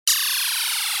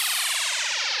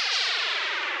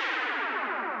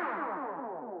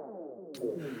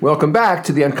Welcome back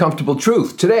to The Uncomfortable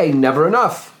Truth. Today, never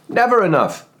enough. Never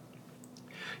enough.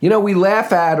 You know, we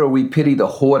laugh at or we pity the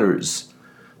hoarders,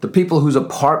 the people whose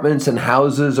apartments and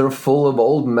houses are full of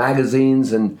old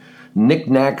magazines and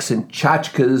knickknacks and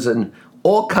tchotchkes and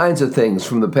all kinds of things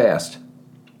from the past.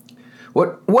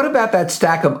 What about that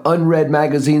stack of unread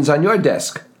magazines on your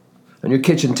desk, on your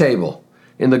kitchen table,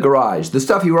 in the garage, the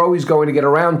stuff you were always going to get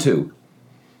around to?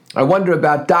 I wonder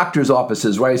about doctors'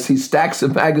 offices where I see stacks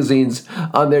of magazines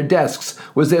on their desks.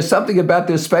 Was there something about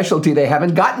their specialty they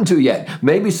haven't gotten to yet?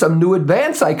 Maybe some new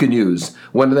advance I can use.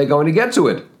 When are they going to get to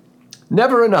it?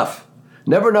 Never enough.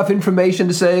 Never enough information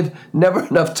to save. Never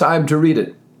enough time to read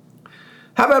it.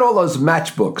 How about all those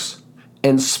matchbooks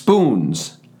and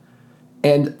spoons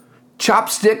and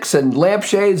chopsticks and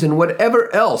lampshades and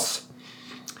whatever else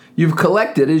you've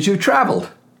collected as you traveled?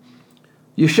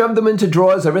 You shove them into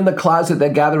drawers or in the closet, they're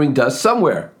gathering dust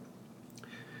somewhere.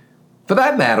 For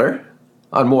that matter,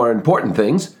 on more important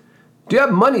things, do you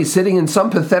have money sitting in some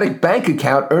pathetic bank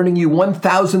account earning you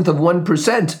 1,000th of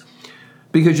 1%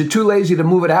 because you're too lazy to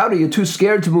move it out, or you're too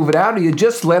scared to move it out, or you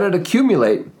just let it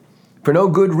accumulate for no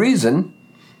good reason,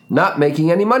 not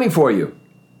making any money for you?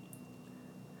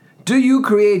 Do you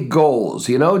create goals?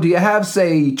 Do you have,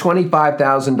 say,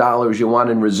 $25,000 you want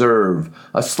in reserve,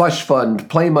 a slush fund,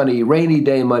 play money, rainy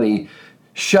day money,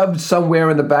 shoved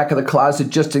somewhere in the back of the closet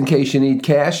just in case you need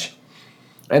cash?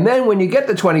 And then when you get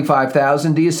the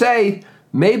 $25,000, do you say,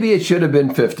 maybe it should have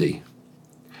been 50?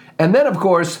 And then, of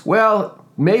course, well,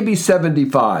 maybe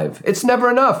 75. It's never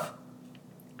enough.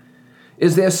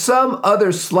 Is there some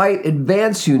other slight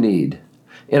advance you need?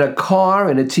 In a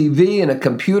car, in a TV, in a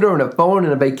computer, in a phone,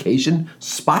 in a vacation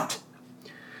spot?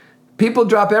 People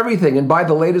drop everything and buy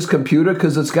the latest computer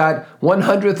because it's got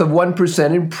 100th of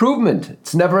 1% improvement.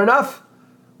 It's never enough.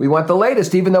 We want the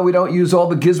latest, even though we don't use all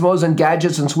the gizmos and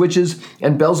gadgets and switches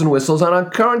and bells and whistles on our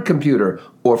current computer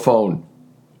or phone.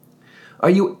 Are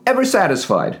you ever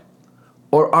satisfied?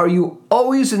 Or are you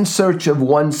always in search of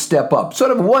one step up,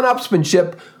 sort of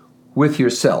one-upsmanship with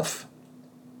yourself?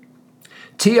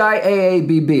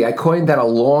 TIAABB, I coined that a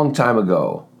long time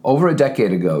ago, over a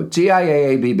decade ago.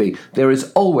 TIAABB, there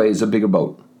is always a bigger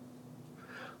boat.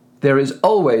 There is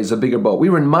always a bigger boat.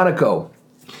 We were in Monaco,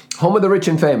 home of the rich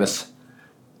and famous.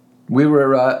 We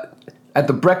were at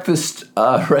the breakfast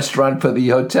restaurant for the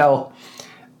hotel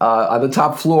on the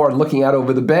top floor looking out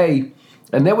over the bay.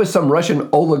 And there was some Russian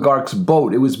oligarch's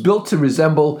boat. It was built to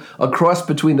resemble a cross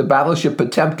between the battleship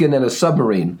Potemkin and a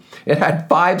submarine. It had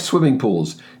 5 swimming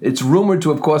pools. It's rumored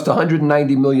to have cost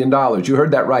 $190 million. You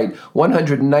heard that right.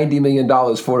 $190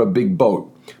 million for a big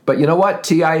boat. But you know what?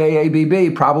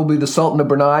 TIAABB, probably the Sultan of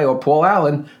Brunei or Paul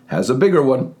Allen, has a bigger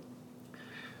one.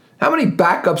 How many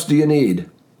backups do you need?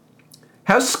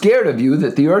 How scared are you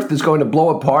that the Earth is going to blow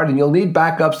apart and you'll need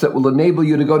backups that will enable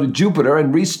you to go to Jupiter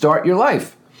and restart your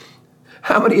life?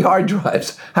 How many hard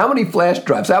drives? How many flash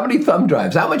drives? How many thumb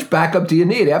drives? How much backup do you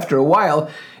need? After a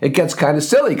while, it gets kind of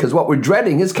silly because what we're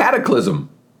dreading is cataclysm.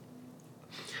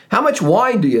 How much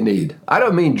wine do you need? I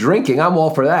don't mean drinking. I'm all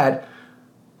for that.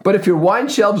 But if your wine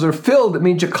shelves are filled, it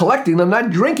means you're collecting them, not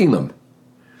drinking them.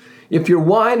 If your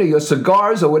wine or your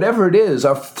cigars or whatever it is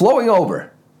are flowing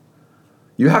over,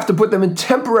 you have to put them in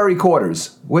temporary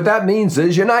quarters. What that means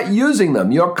is you're not using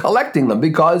them. You're collecting them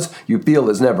because you feel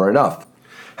there's never enough.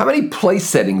 How many place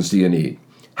settings do you need?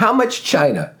 How much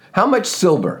china? How much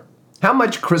silver? How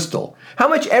much crystal? How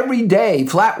much everyday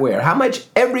flatware? How much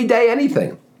everyday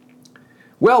anything?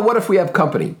 Well, what if we have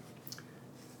company?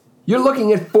 You're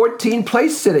looking at 14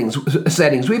 place settings.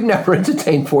 We've never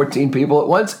entertained 14 people at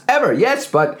once, ever. Yes,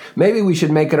 but maybe we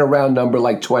should make it a round number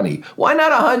like 20. Why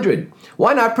not 100?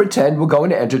 Why not pretend we're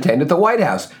going to entertain at the White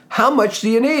House? How much do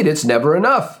you need? It's never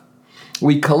enough.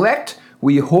 We collect,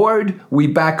 we hoard, we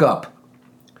back up.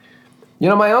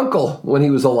 My uncle, when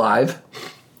he was alive,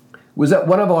 was at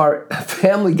one of our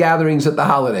family gatherings at the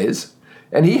holidays,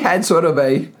 and he had sort of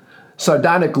a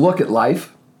sardonic look at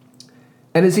life.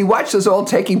 And as he watched us all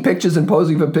taking pictures and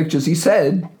posing for pictures, he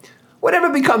said, "Whatever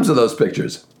becomes of those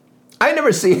pictures? I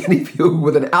never see any of you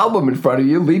with an album in front of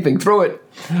you leafing through it.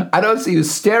 I don't see you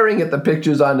staring at the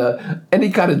pictures on any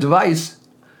kind of device.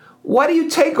 Why do you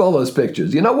take all those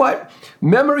pictures? You know what?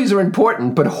 Memories are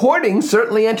important, but hoarding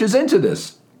certainly enters into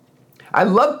this. I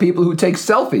love people who take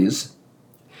selfies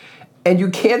and you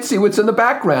can't see what's in the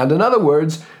background. In other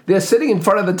words, they're sitting in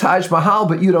front of the Taj Mahal,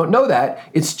 but you don't know that.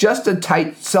 It's just a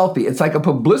tight selfie. It's like a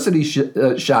publicity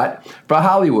shot for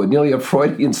Hollywood. Nearly a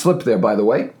Freudian slip there, by the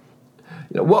way.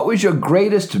 What was your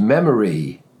greatest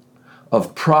memory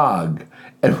of Prague?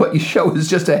 And what you show is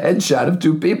just a headshot of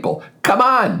 2 people. Come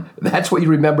on! That's what you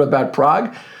remember about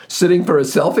Prague? Sitting for a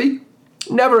selfie?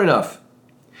 Never enough.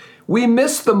 We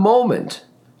miss the moment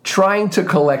trying to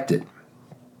collect it.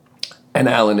 An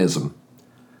Alanism.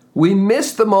 We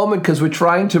miss the moment because we're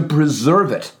trying to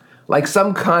preserve it, like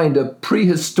some kind of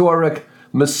prehistoric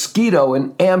mosquito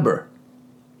in amber.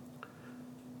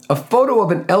 A photo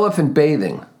of an elephant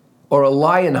bathing or a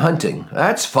lion hunting,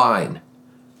 that's fine.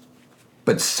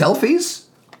 But selfies?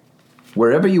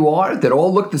 Wherever you are, that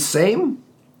all look the same?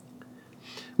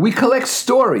 We collect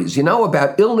stories,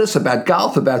 about illness, about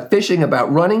golf, about fishing,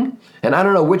 about running, and I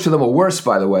don't know which of them are worse,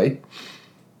 by the way,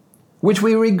 which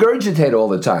we regurgitate all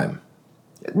the time.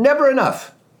 Never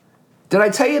enough. Did I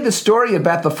tell you the story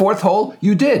about the fourth hole?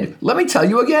 You did. Let me tell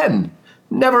you again.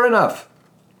 Never enough.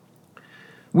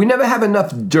 We never have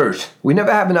enough dirt. We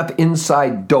never have enough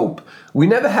inside dope. We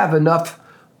never have enough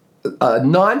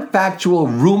non-factual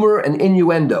rumor and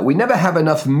innuendo. We never have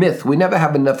enough myth. We never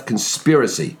have enough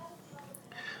conspiracy.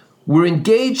 We're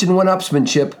engaged in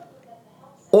one-upsmanship,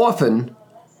 often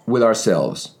with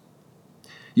ourselves.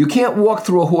 You can't walk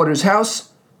through a hoarder's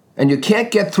house, and you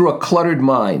can't get through a cluttered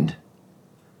mind.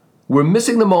 We're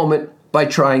missing the moment by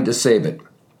trying to save it.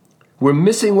 We're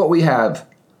missing what we have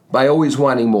by always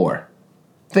wanting more.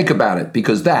 Think about it,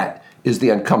 because that is the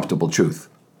uncomfortable truth.